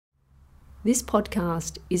This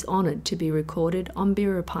podcast is honoured to be recorded on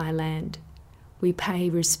Biripi land. We pay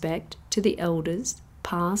respect to the elders,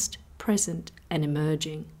 past, present and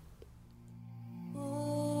emerging.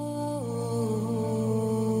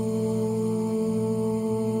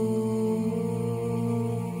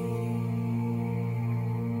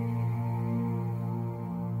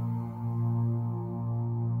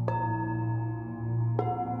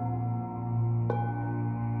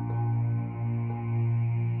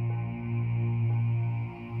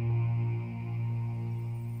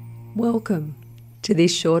 Welcome to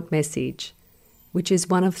this short message, which is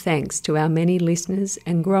one of thanks to our many listeners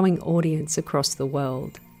and growing audience across the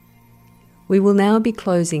world. We will now be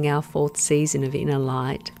closing our 4th season of Inner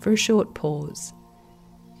Light for a short pause.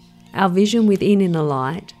 Our vision within Inner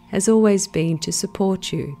Light has always been to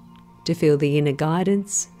support you, to feel the inner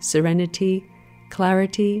guidance, serenity,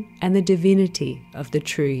 clarity, and the divinity of the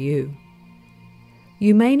true you.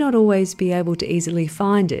 You may not always be able to easily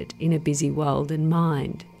find it in a busy world and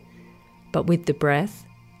mind, but with the breath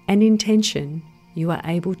and intention, you are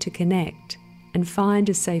able to connect and find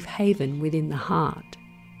a safe haven within the heart.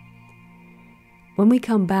 When we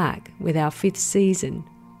come back with our 5th season,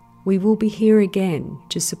 we will be here again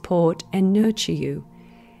to support and nurture you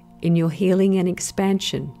in your healing and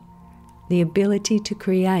expansion, the ability to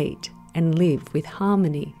create and live with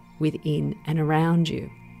harmony within and around you.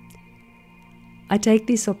 I take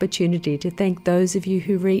this opportunity to thank those of you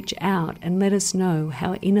who reach out and let us know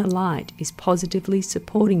how Inner Light is positively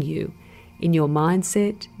supporting you in your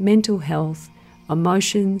mindset, mental health,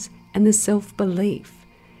 emotions, and the self-belief,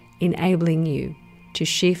 enabling you to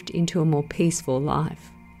shift into a more peaceful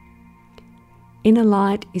life. Inner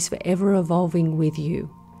Light is forever evolving with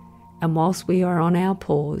you, and whilst we are on our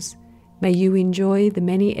pause, may you enjoy the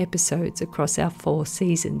many episodes across our 4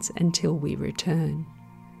 seasons until we return.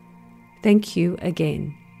 Thank you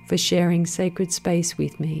again for sharing sacred space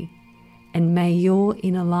with me, and may your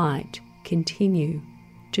inner light continue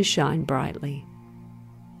to shine brightly.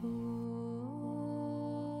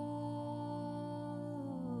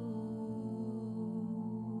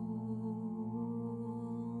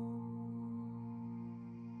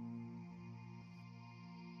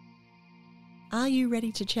 Are you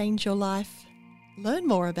ready to change your life? Learn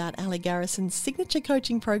more about Ali Garrison's signature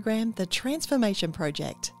coaching program, The Transformation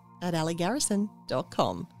Project, at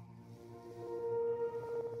aligarrison.com.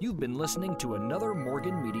 You've been listening to another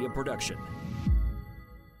Morgan Media production.